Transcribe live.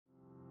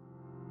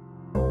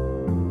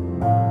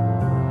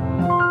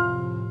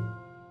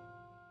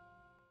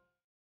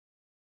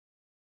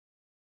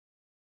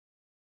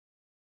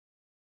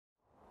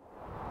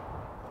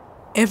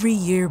Every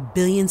year,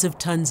 billions of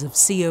tons of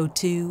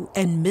CO2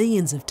 and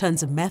millions of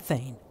tons of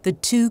methane, the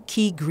two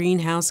key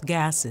greenhouse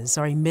gases,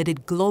 are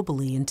emitted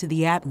globally into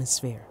the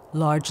atmosphere,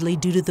 largely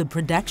due to the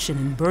production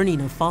and burning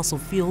of fossil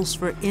fuels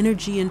for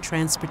energy and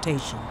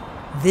transportation.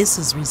 This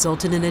has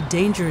resulted in a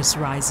dangerous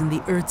rise in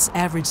the Earth's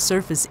average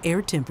surface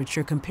air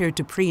temperature compared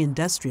to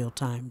pre-industrial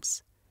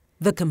times.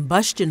 The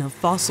combustion of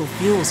fossil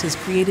fuels has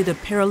created a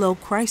parallel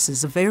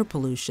crisis of air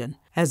pollution,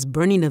 as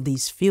burning of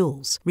these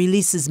fuels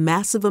releases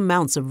massive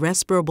amounts of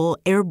respirable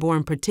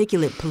airborne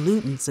particulate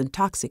pollutants and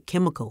toxic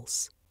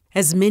chemicals.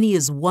 As many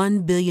as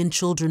 1 billion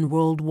children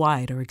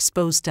worldwide are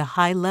exposed to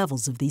high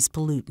levels of these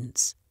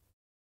pollutants.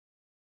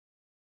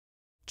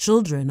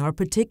 Children are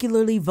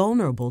particularly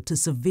vulnerable to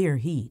severe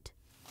heat.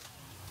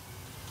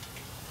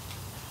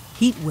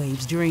 Heat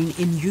waves during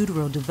in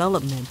utero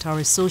development are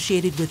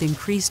associated with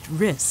increased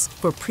risk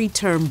for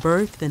preterm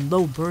birth and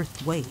low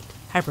birth weight,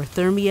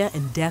 hyperthermia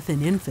and death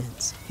in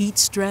infants, heat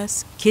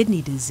stress,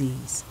 kidney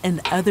disease,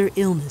 and other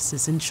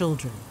illnesses in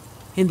children.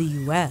 In the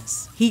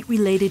U.S.,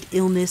 heat-related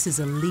illness is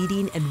a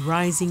leading and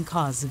rising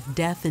cause of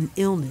death and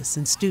illness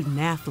in student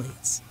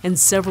athletes, and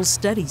several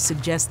studies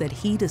suggest that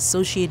heat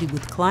associated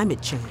with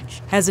climate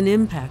change has an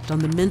impact on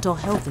the mental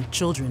health of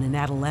children and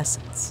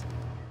adolescents.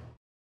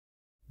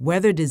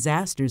 Weather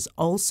disasters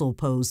also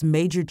pose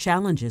major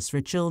challenges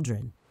for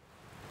children.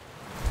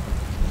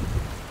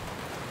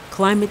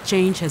 Climate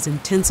change has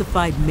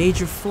intensified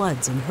major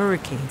floods and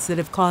hurricanes that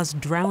have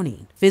caused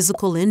drowning,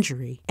 physical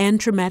injury,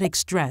 and traumatic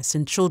stress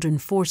in children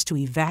forced to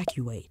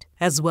evacuate,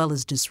 as well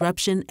as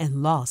disruption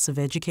and loss of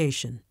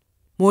education.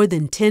 More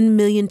than 10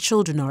 million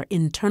children are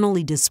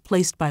internally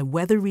displaced by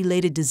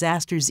weather-related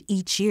disasters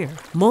each year,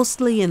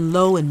 mostly in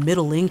low- and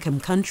middle-income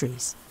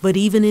countries. But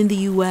even in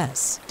the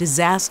U.S.,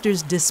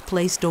 disasters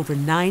displaced over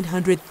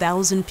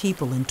 900,000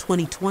 people in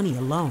 2020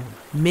 alone,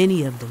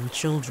 many of them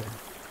children.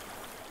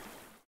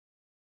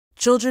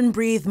 Children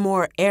breathe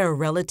more air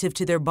relative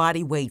to their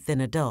body weight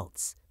than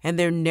adults, and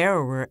their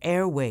narrower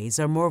airways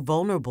are more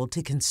vulnerable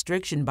to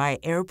constriction by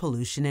air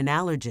pollution and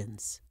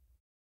allergens.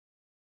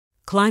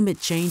 Climate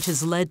change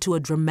has led to a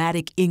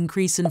dramatic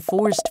increase in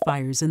forest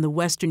fires in the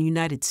western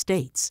United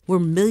States, where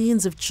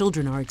millions of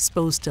children are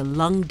exposed to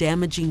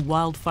lung-damaging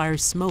wildfire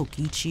smoke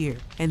each year,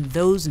 and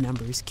those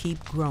numbers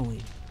keep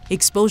growing.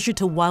 Exposure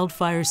to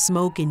wildfire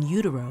smoke in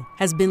utero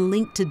has been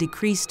linked to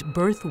decreased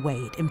birth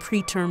weight and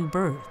preterm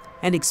birth,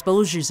 and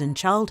exposures in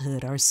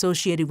childhood are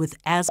associated with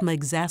asthma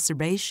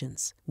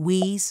exacerbations,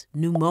 wheeze,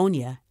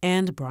 pneumonia,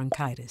 and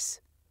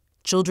bronchitis.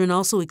 Children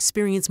also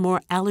experience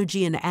more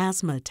allergy and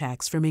asthma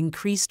attacks from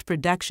increased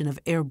production of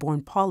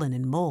airborne pollen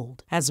and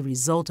mold as a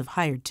result of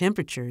higher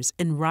temperatures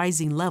and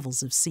rising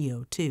levels of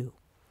CO2.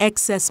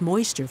 Excess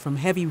moisture from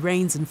heavy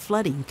rains and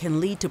flooding can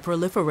lead to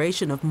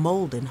proliferation of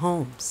mold in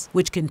homes,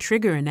 which can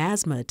trigger an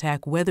asthma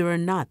attack whether or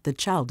not the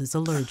child is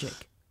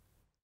allergic.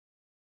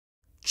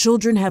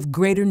 Children have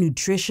greater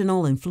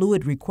nutritional and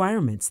fluid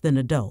requirements than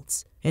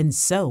adults, and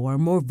so are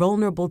more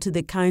vulnerable to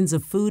the kinds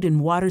of food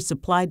and water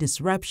supply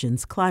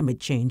disruptions climate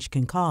change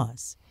can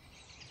cause.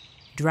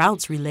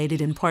 Droughts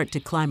related in part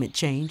to climate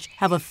change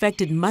have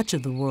affected much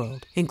of the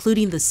world,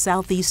 including the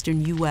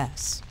southeastern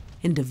U.S.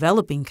 In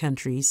developing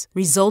countries,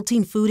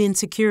 resulting food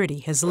insecurity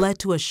has led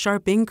to a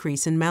sharp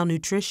increase in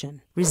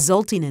malnutrition,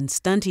 resulting in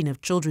stunting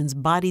of children's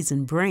bodies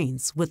and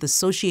brains with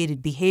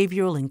associated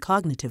behavioral and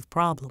cognitive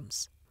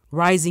problems.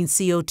 Rising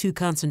CO2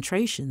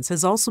 concentrations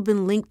has also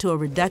been linked to a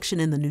reduction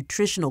in the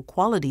nutritional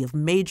quality of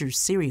major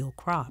cereal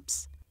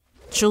crops.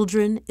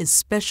 Children,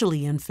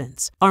 especially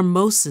infants, are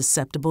most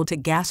susceptible to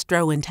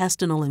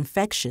gastrointestinal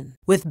infection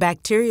with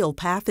bacterial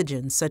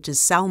pathogens such as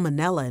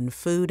salmonella in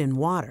food and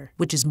water,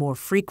 which is more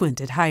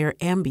frequent at higher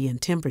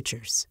ambient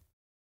temperatures.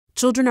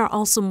 Children are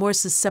also more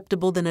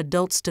susceptible than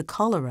adults to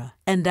cholera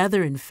and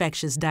other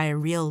infectious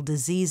diarrheal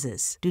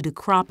diseases due to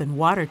crop and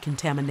water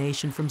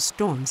contamination from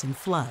storms and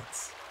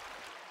floods.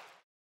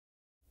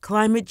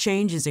 Climate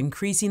change is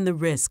increasing the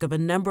risk of a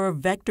number of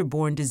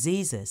vector-borne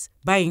diseases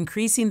by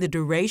increasing the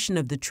duration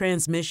of the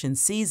transmission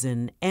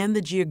season and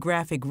the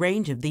geographic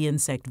range of the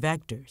insect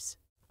vectors.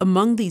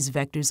 Among these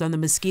vectors are the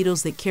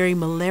mosquitoes that carry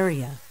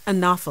malaria,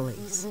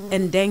 Anopheles,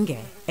 and dengue,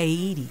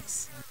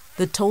 Aedes.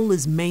 The toll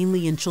is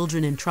mainly in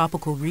children in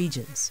tropical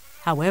regions.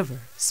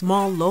 However,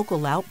 small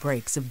local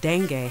outbreaks of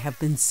dengue have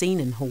been seen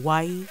in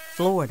Hawaii,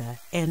 Florida,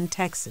 and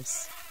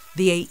Texas.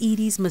 The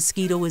Aedes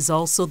mosquito is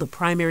also the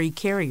primary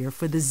carrier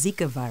for the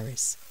Zika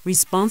virus,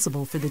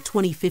 responsible for the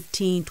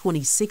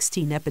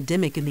 2015-2016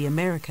 epidemic in the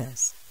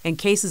Americas, and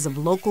cases of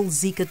local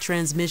Zika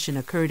transmission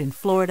occurred in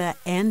Florida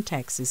and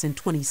Texas in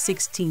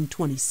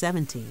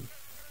 2016-2017.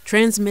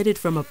 Transmitted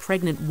from a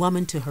pregnant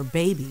woman to her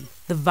baby,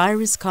 the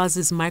virus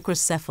causes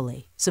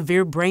microcephaly,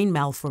 severe brain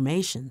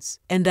malformations,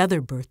 and other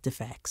birth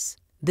defects.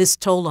 This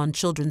toll on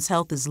children's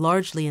health is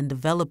largely in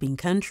developing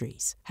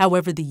countries.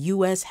 However, the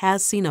U.S.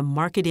 has seen a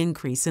marked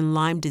increase in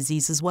Lyme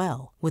disease as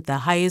well, with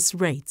the highest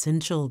rates in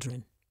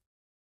children.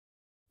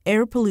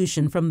 Air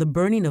pollution from the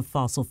burning of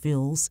fossil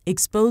fuels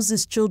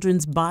exposes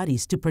children's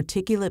bodies to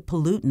particulate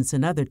pollutants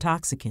and other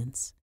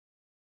toxicants.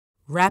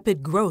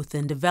 Rapid growth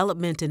and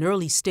development in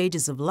early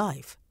stages of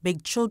life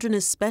make children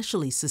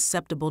especially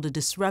susceptible to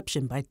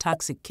disruption by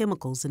toxic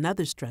chemicals and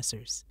other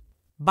stressors.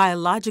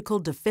 Biological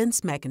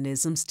defense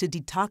mechanisms to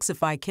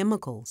detoxify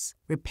chemicals,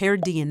 repair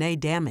DNA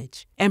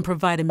damage, and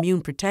provide immune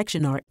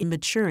protection are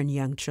immature in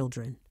young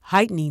children,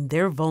 heightening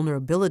their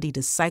vulnerability to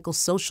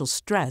psychosocial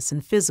stress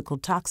and physical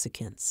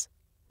toxicants.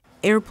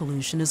 Air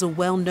pollution is a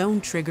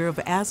well-known trigger of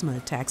asthma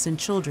attacks in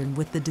children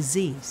with the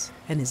disease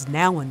and is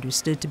now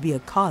understood to be a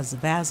cause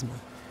of asthma.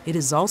 It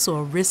is also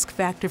a risk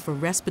factor for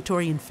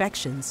respiratory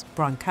infections,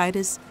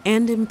 bronchitis,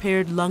 and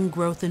impaired lung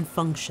growth and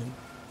function.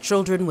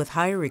 Children with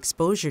higher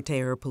exposure to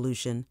air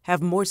pollution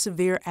have more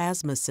severe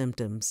asthma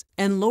symptoms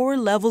and lower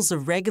levels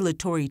of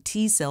regulatory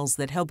T cells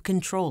that help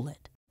control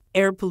it.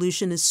 Air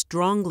pollution is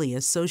strongly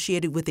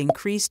associated with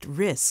increased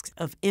risks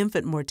of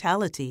infant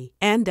mortality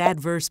and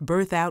adverse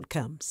birth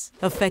outcomes,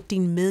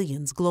 affecting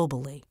millions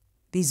globally.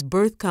 These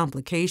birth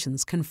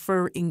complications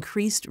confer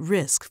increased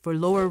risk for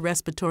lower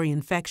respiratory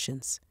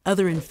infections,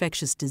 other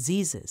infectious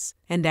diseases,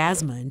 and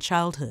asthma in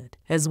childhood,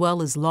 as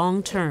well as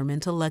long-term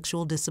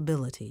intellectual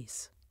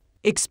disabilities.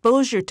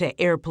 Exposure to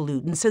air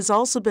pollutants has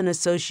also been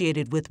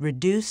associated with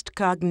reduced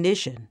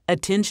cognition,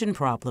 attention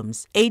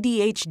problems,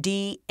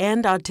 ADHD,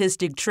 and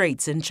autistic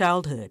traits in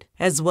childhood,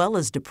 as well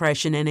as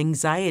depression and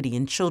anxiety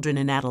in children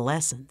and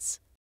adolescents.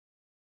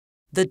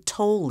 The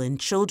toll in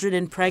children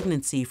in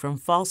pregnancy from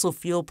fossil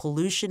fuel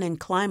pollution and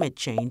climate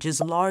change is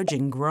large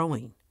and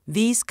growing.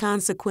 These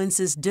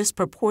consequences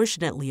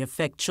disproportionately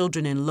affect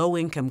children in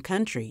low-income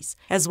countries,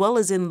 as well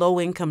as in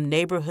low-income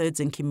neighborhoods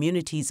and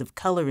communities of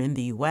color in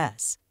the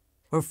U.S.,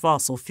 where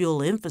fossil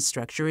fuel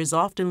infrastructure is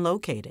often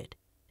located,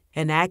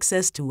 and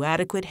access to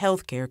adequate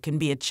health care can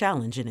be a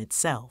challenge in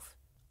itself.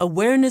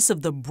 Awareness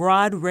of the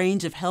broad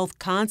range of health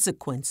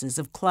consequences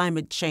of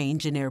climate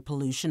change and air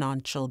pollution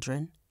on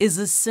children is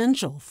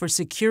essential for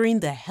securing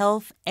the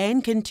health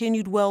and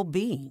continued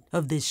well-being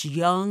of this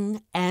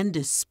young and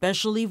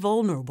especially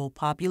vulnerable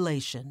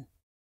population.